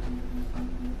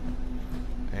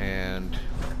and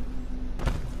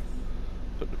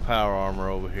put the power armor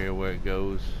over here where it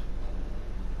goes.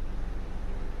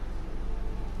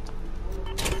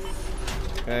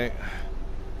 Okay.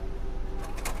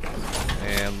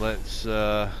 And let's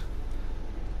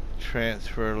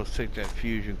transfer. Let's take that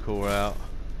fusion core out.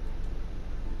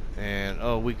 And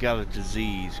oh, we got a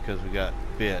disease because we got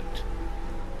bit.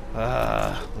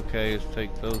 Okay, let's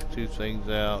take those 2 things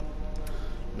out.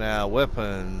 Now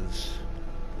weapons.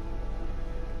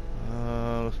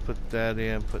 Let's put that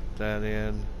in, put that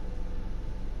in,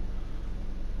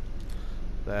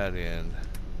 that in.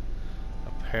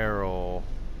 Apparel.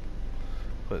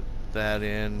 Put that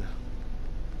in,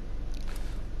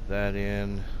 that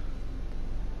in.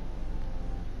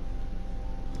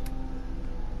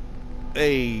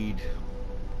 Aid.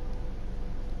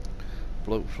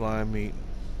 Bloat fly meat.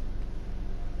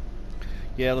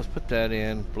 Yeah, let's put that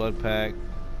in. Blood pack.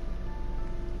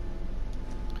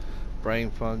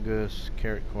 Brain fungus.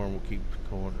 Carrot corn. We'll keep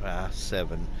corn.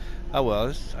 7. Oh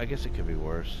well, I guess it could be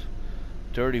worse.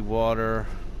 Dirty water.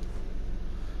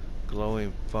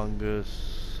 Glowing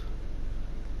fungus.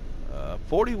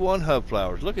 41 hub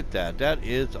flowers. Look at that. That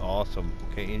is awesome.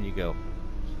 Okay, in you go.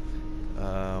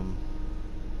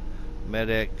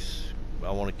 Med-X.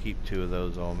 I want to keep 2 of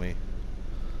those on me.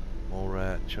 Mole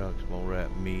rat chunks. Mole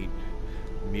rat meat.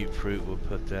 Mute fruit. We'll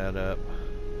put that up.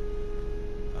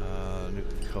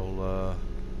 Nuka-Cola.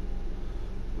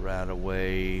 Right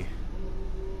away.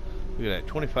 Look at that.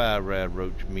 25 rad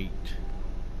roach meat.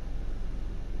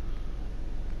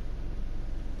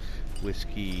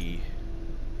 Whiskey.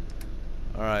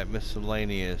 Alright,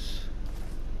 miscellaneous.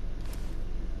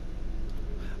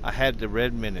 I had the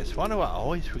red menace. Why do I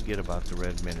always forget about the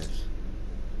red menace?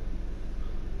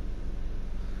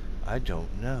 I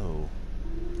don't know.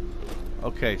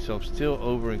 Okay, so I'm still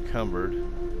over encumbered.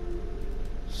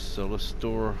 So let's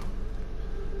store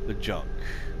the junk.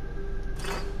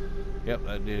 Yep,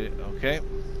 I did it. Okay.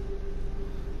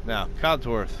 Now,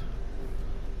 Codsworth.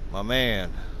 My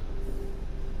man.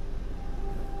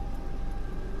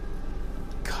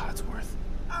 Codsworth.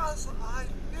 As I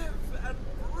live and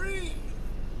breathe.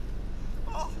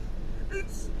 Oh,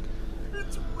 it's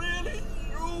really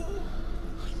you.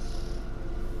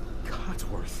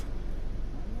 Codsworth.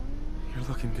 You're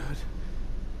looking good.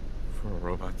 For a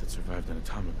robot that survived an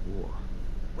atomic war.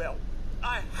 Well,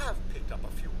 I have picked up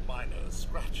a few minor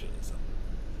scratches and,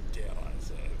 dare I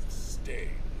say,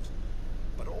 stains.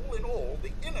 But all in all,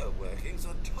 the inner workings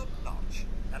are top-notch.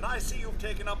 And I see you've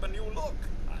taken up a new look.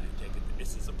 I take it the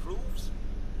missus approves.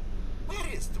 Where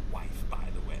is the wife,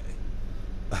 by the way?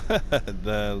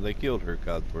 They killed her,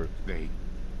 Codsworth. They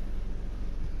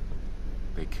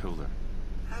killed her.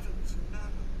 Heavens, no.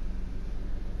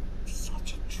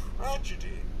 Such a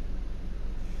tragedy.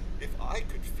 If I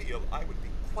could feel, I would be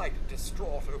quite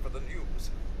distraught over the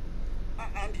news.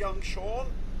 And young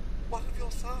Sean? What of your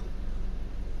son?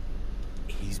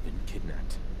 He's been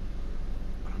kidnapped.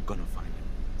 But I'm gonna find him.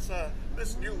 Sir,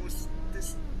 this news,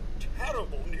 this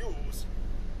terrible news.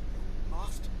 You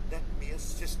must let me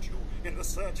assist you in the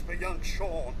search for young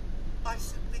Sean. I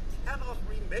simply cannot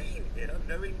remain here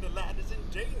knowing the lad is in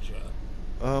danger.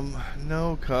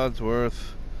 No,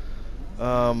 Codsworth.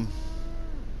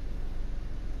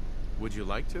 Would you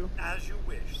like to? As you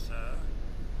wish, sir.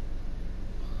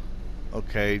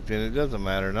 Okay, then it doesn't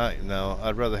matter. No,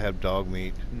 I'd rather have dog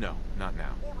meat. No, not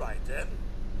now. All right, then.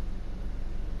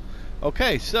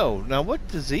 Okay, so now what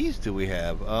disease do we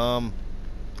have?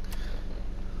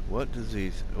 What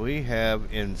disease? We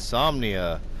have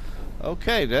insomnia.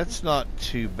 Okay, that's not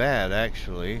too bad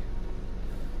actually.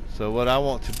 So what I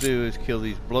want to do is kill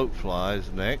these bloat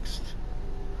flies next.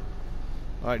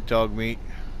 Alright, dog meat.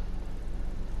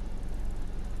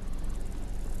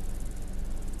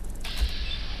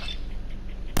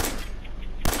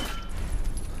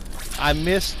 I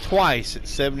missed twice at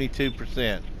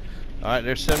 72%. Alright,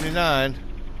 there's 79.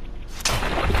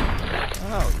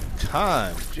 About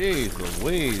time. Jeez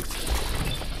Louise.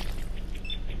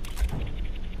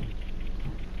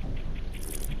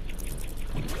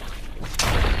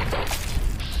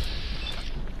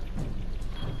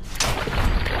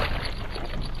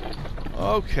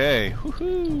 Okay.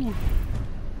 Woohoo.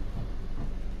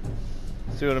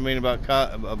 See what I mean about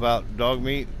dog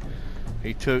meat?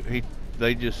 They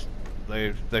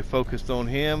focused on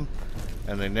him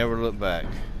and they never looked back.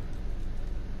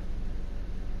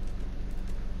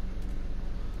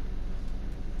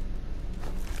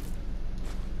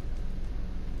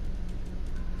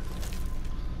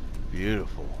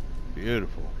 Beautiful,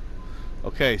 beautiful.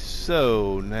 Okay,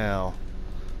 so now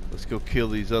let's go kill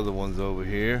these other ones over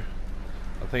here.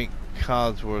 I think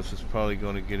Codsworth is probably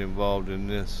going to get involved in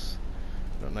this.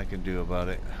 Nothing I can do about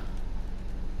it.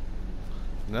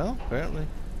 No, apparently.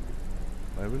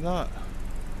 Maybe not.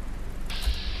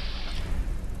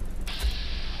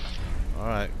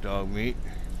 Alright, dog meat.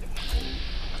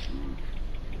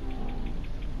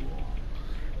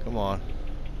 Come on.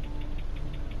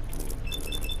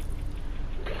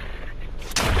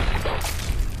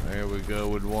 There we go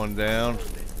with one down.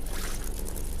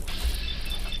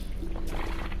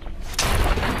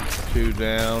 Two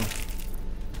down.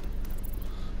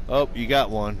 Oh, you got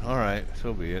one. Alright,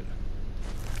 so be it.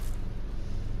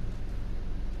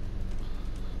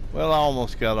 Well, I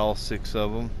almost got all 6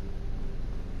 of them.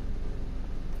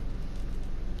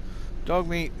 Dog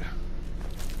meat.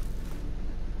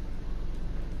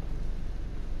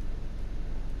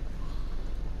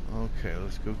 Okay,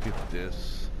 let's go get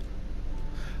this.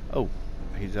 Oh,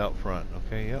 he's out front.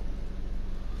 Okay, yep.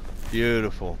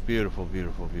 Beautiful, beautiful,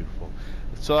 beautiful, beautiful.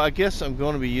 So I guess I'm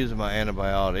going to be using my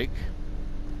antibiotic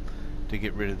to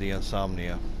get rid of the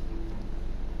insomnia.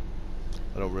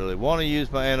 I don't really want to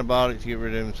use my antibiotic to get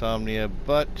rid of insomnia,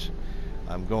 but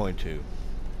I'm going to.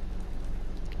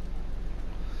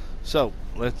 So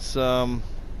let's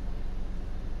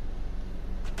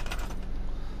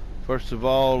first of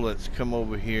all, let's come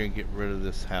over here and get rid of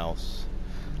this house.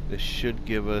 This should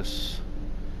give us,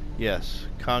 yes,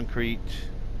 concrete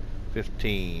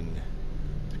 15.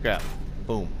 Scrap.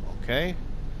 Boom. Okay.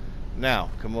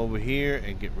 Now come over here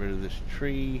and get rid of this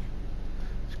tree.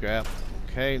 Scrap.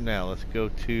 Okay. Now let's go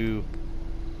to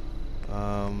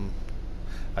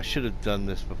I should have done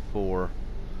this before,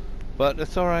 but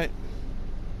that's alright.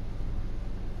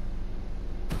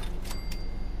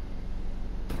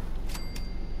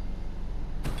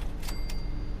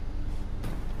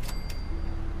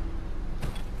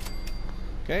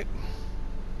 Okay.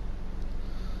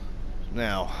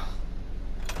 Now,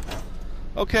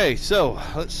 okay, so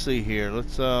let's see here.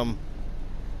 Let's go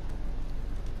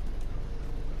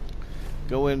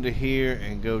into here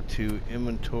and go to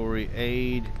inventory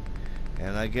aid,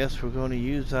 and I guess we're going to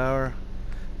use our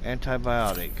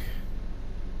antibiotic.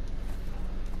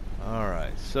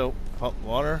 Alright, so pump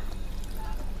water.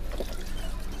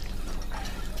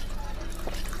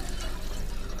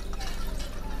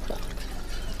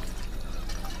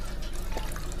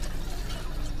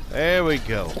 There we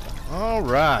go. All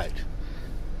right.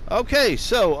 Okay,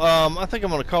 so I think I'm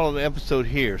going to call it an episode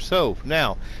here. So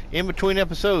now, in between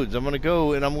episodes, I'm going to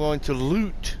go and I'm going to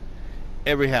loot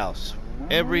every house.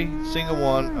 Every single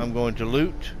one. I'm going to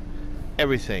loot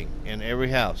everything in every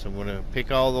house. I'm going to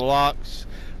pick all the locks.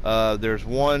 There's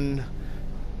one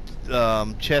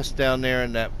chest down there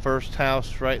in that first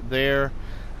house right there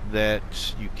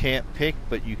that you can't pick,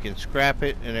 but you can scrap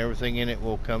it, and everything in it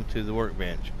will come to the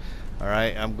workbench. All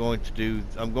right, I'm going to do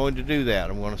that.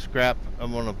 I'm going to scrap,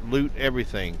 I'm going to loot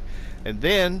everything. And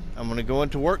then I'm going to go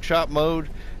into workshop mode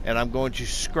and I'm going to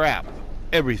scrap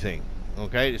everything.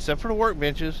 Okay, except for the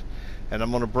workbenches. And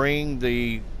I'm going to bring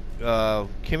the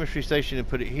chemistry station and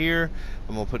put it here.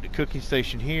 I'm going to put the cooking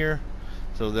station here.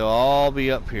 So they'll all be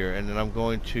up here. And then I'm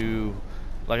going to,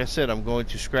 like I said, I'm going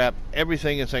to scrap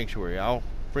everything in Sanctuary. I'll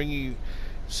bring you,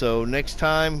 so next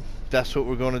time, that's what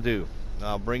we're going to do.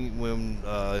 I'll bring when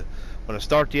I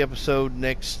start the episode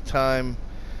next time,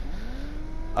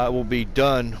 I will be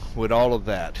done with all of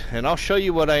that, and I'll show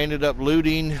you what I ended up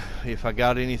looting, if I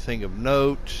got anything of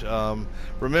note.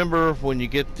 Remember, when you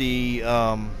get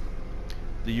your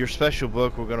special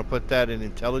book, we're going to put that in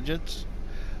intelligence.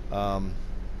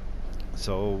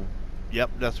 So yep,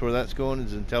 that's where that's going,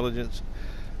 is intelligence.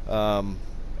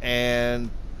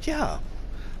 And yeah,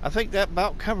 I think that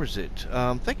about covers it.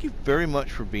 Thank you very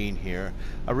much for being here.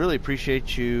 I really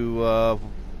appreciate you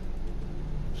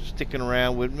sticking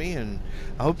around with me, and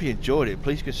I hope you enjoyed it.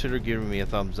 Please consider giving me a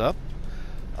thumbs up.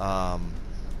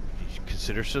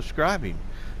 Consider subscribing.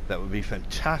 That would be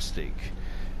fantastic.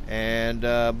 And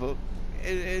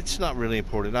it's not really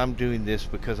important. I'm doing this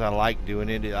because I like doing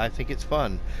it. I think it's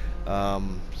fun.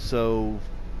 So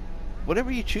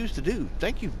whatever you choose to do,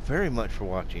 thank you very much for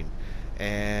watching,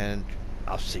 and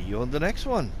I'll see you on the next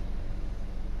one.